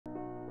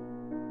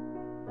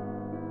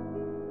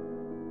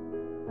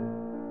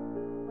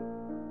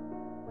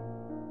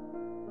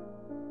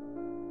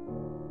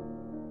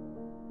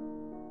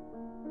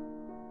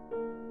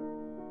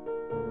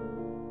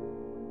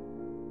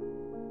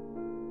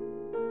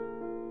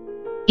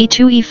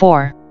e2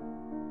 e4,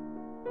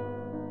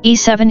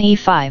 e7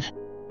 e5,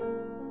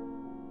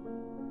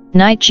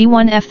 knight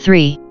g1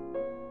 f3,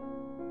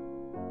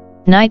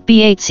 knight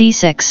b8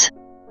 c6,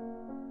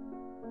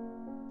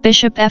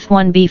 bishop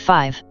f1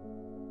 b5,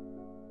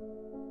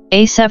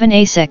 a7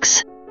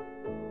 a6,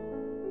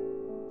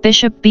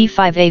 bishop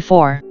b5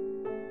 a4,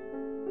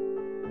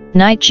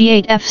 knight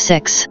g8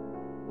 f6,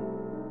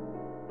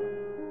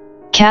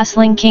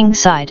 castling king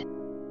side,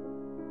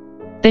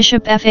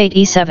 bishop f8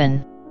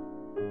 e7,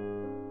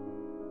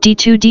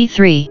 d2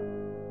 d3,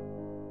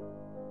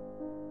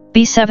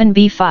 b7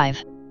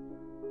 b5,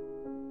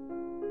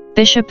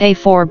 bishop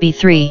a4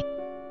 b3,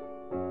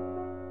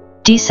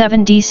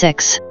 d7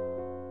 d6,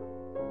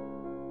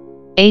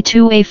 a2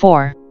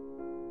 a4,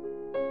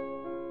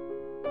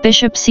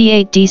 bishop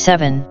c8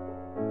 d7,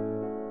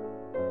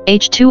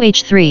 h2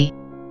 h3,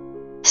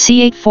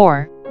 c8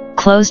 4,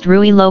 closed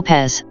Ruy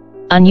Lopez,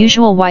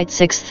 unusual white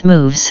 6th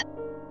moves,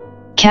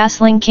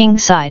 castling king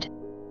side,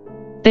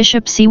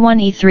 bishop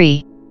c1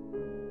 e3,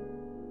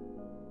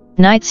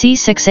 knight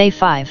c6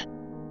 a5,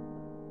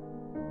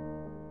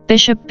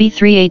 bishop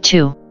b3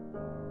 a2,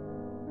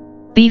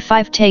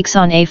 b5 takes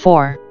on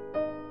a4,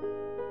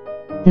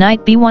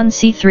 knight b1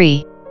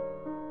 c3,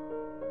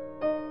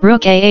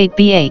 rook a8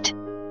 b8,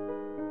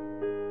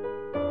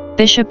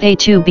 bishop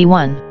a2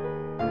 b1,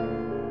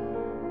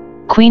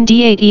 queen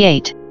d8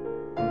 e8,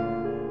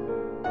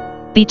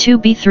 b2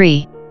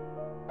 b3,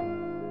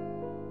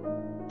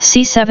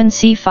 c7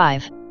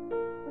 c5,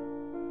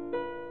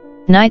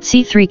 knight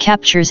c3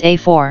 captures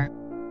a4,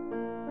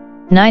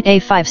 knight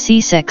a5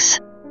 c6,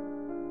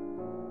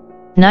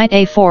 knight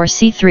a4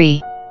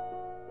 c3,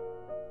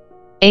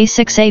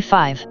 a6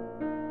 a5,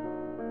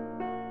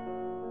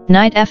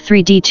 knight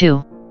f3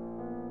 d2,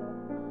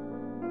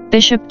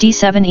 bishop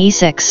d7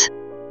 e6,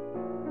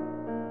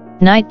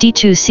 knight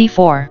d2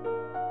 c4,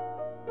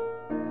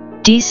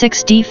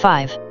 d6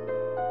 d5,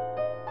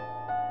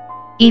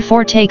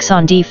 e4 takes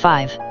on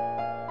d5,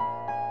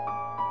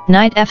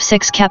 knight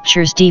f6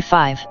 captures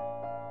d5,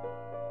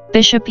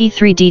 bishop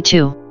e3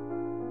 d2,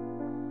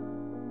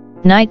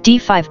 knight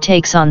d5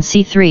 takes on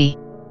c3,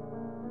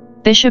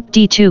 bishop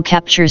d2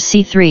 captures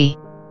c3,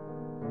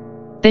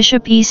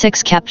 bishop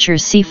e6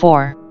 captures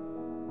c4,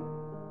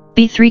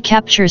 b3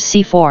 captures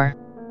c4,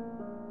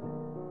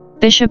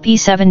 bishop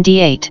e7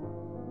 d8,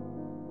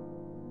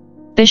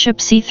 bishop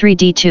c3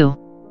 d2,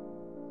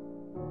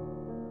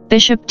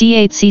 bishop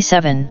d8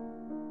 c7,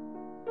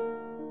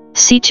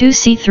 c2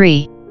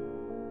 c3,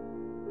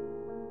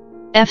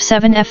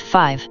 f7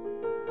 f5,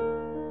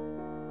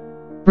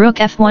 rook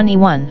f1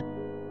 e1,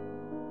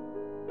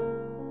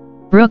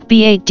 rook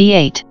b8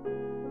 d8,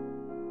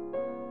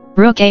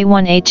 rook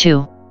a1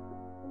 a2,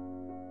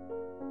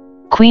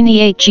 queen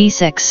e8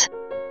 g6,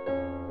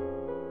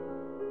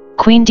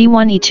 queen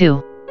d1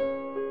 e2,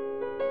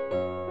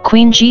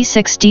 queen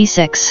g6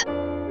 d6,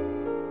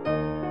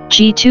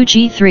 g2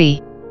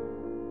 g3,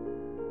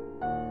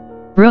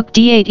 rook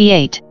d8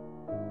 e8,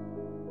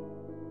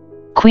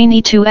 queen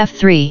e2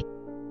 f3,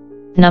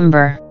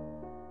 number,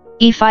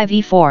 e5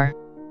 e4,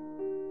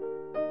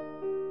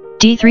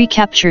 d3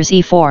 captures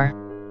e4,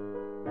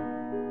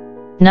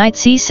 knight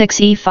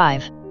c6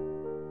 e5,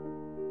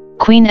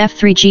 queen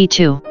f3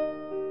 g2,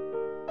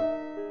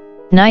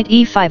 knight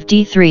e5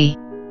 d3,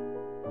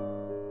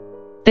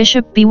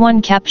 bishop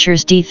b1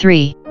 captures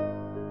d3,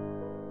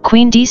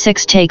 queen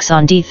d6 takes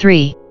on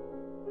d3,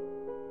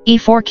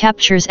 e4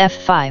 captures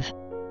f5,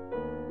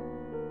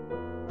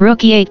 rook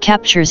e8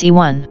 captures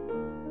e1,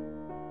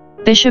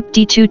 bishop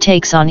d2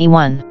 takes on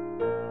e1,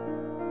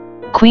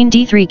 queen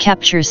d3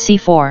 captures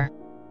c4,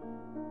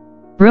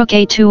 rook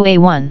a2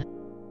 a1,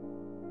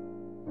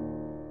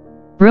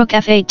 rook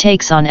f8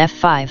 takes on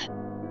f5,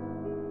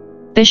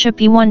 bishop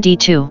e1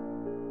 d2,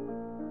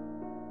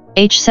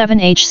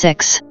 h7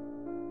 h6,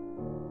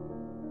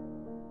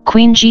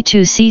 queen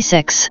g2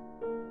 c6,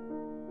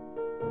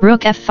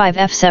 rook f5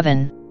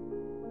 f7,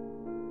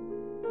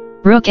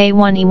 rook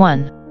a1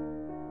 e1,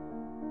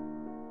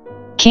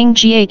 king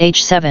g8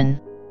 h7,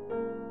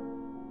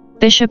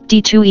 bishop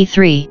d2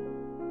 e3,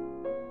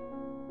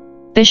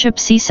 bishop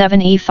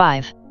c7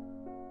 e5,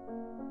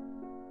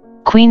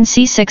 queen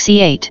c6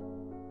 e8,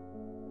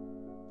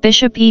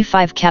 bishop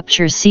e5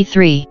 captures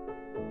c3,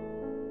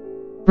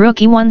 rook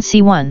e1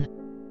 c1,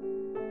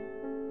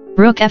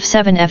 rook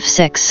f7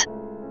 f6,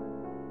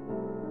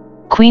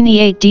 queen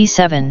e8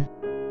 d7,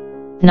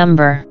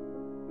 number,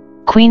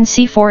 queen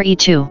c4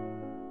 e2,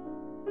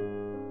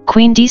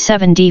 queen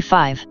d7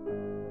 d5,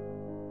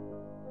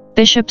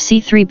 bishop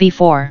c3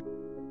 b4,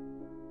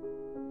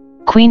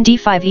 queen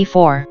d5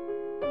 e4,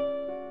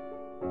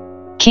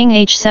 king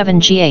h7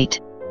 g8,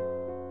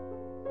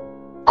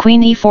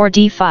 queen e4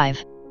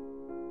 d5,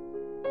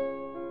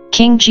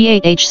 king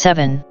g8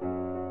 h7,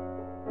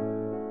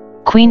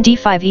 queen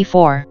d5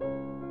 e4,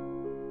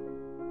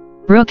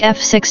 rook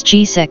f6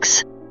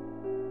 g6,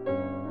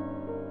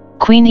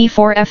 queen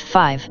e4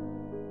 f5,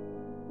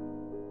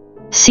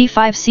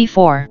 c5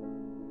 c4,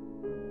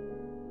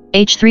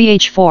 h3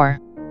 h4,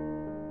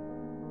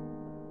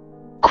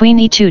 queen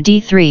e2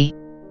 d3,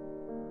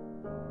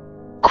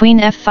 Queen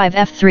f5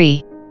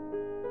 f3.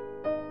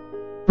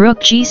 Rook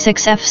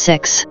g6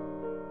 f6.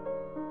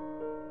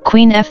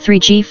 Queen f3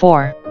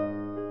 g4.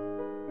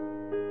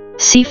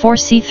 c4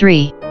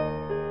 c3.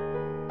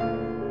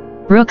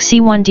 Rook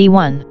c1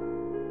 d1.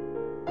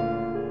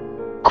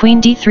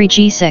 Queen d3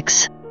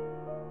 g6.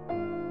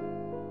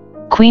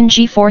 Queen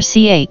g4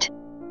 c8.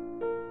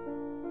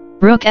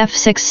 Rook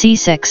f6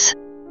 c6.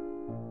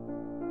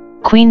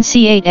 Queen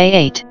c8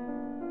 a8.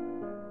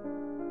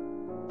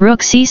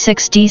 Rook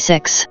c6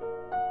 d6.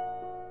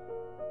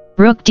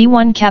 Rook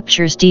d1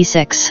 captures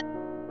d6.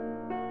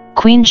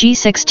 Queen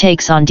g6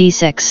 takes on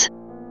d6.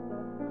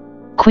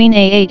 Queen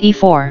a8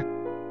 e4.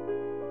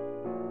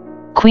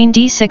 Queen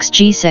d6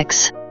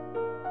 g6.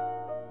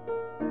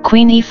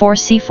 Queen e4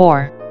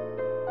 c4.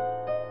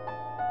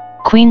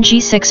 Queen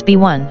g6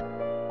 b1.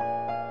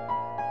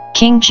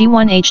 King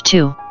g1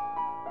 h2.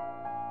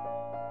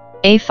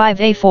 a5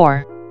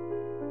 a4.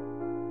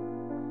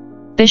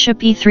 Bishop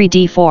e3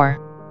 d4.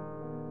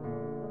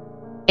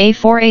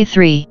 a4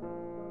 a3.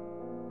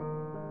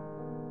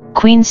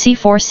 Queen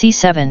c4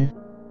 c7.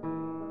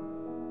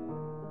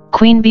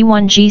 Queen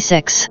b1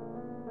 g6.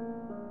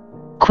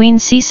 Queen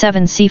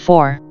c7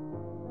 c4.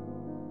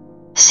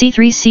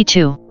 c3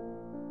 c2.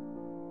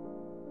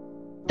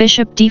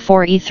 Bishop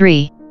d4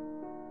 e3.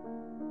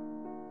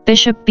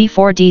 Bishop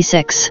b4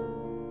 d6.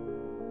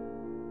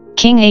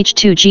 King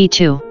h2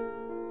 g2.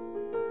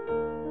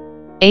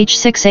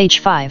 h6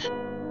 h5.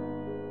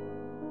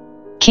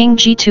 King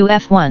g2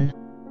 f1.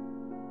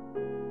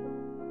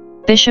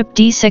 Bishop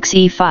d6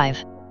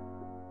 e5.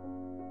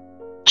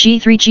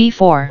 g3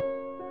 g4.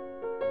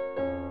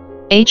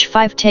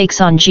 h5 takes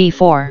on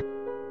g4.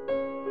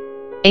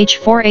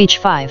 h4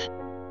 h5.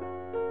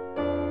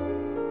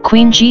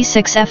 Queen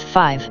g6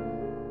 f5.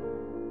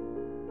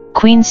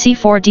 Queen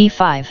c4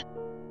 d5.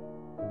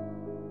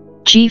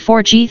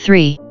 g4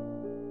 g3.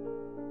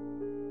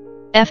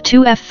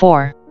 f2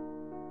 f4.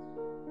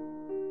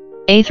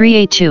 a3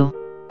 a2.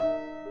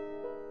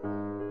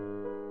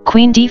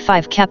 Queen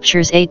d5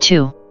 captures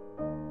a2.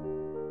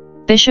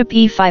 Bishop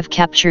e5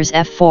 captures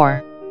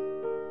f4.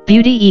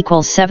 Beauty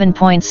equals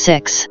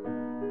 7.6.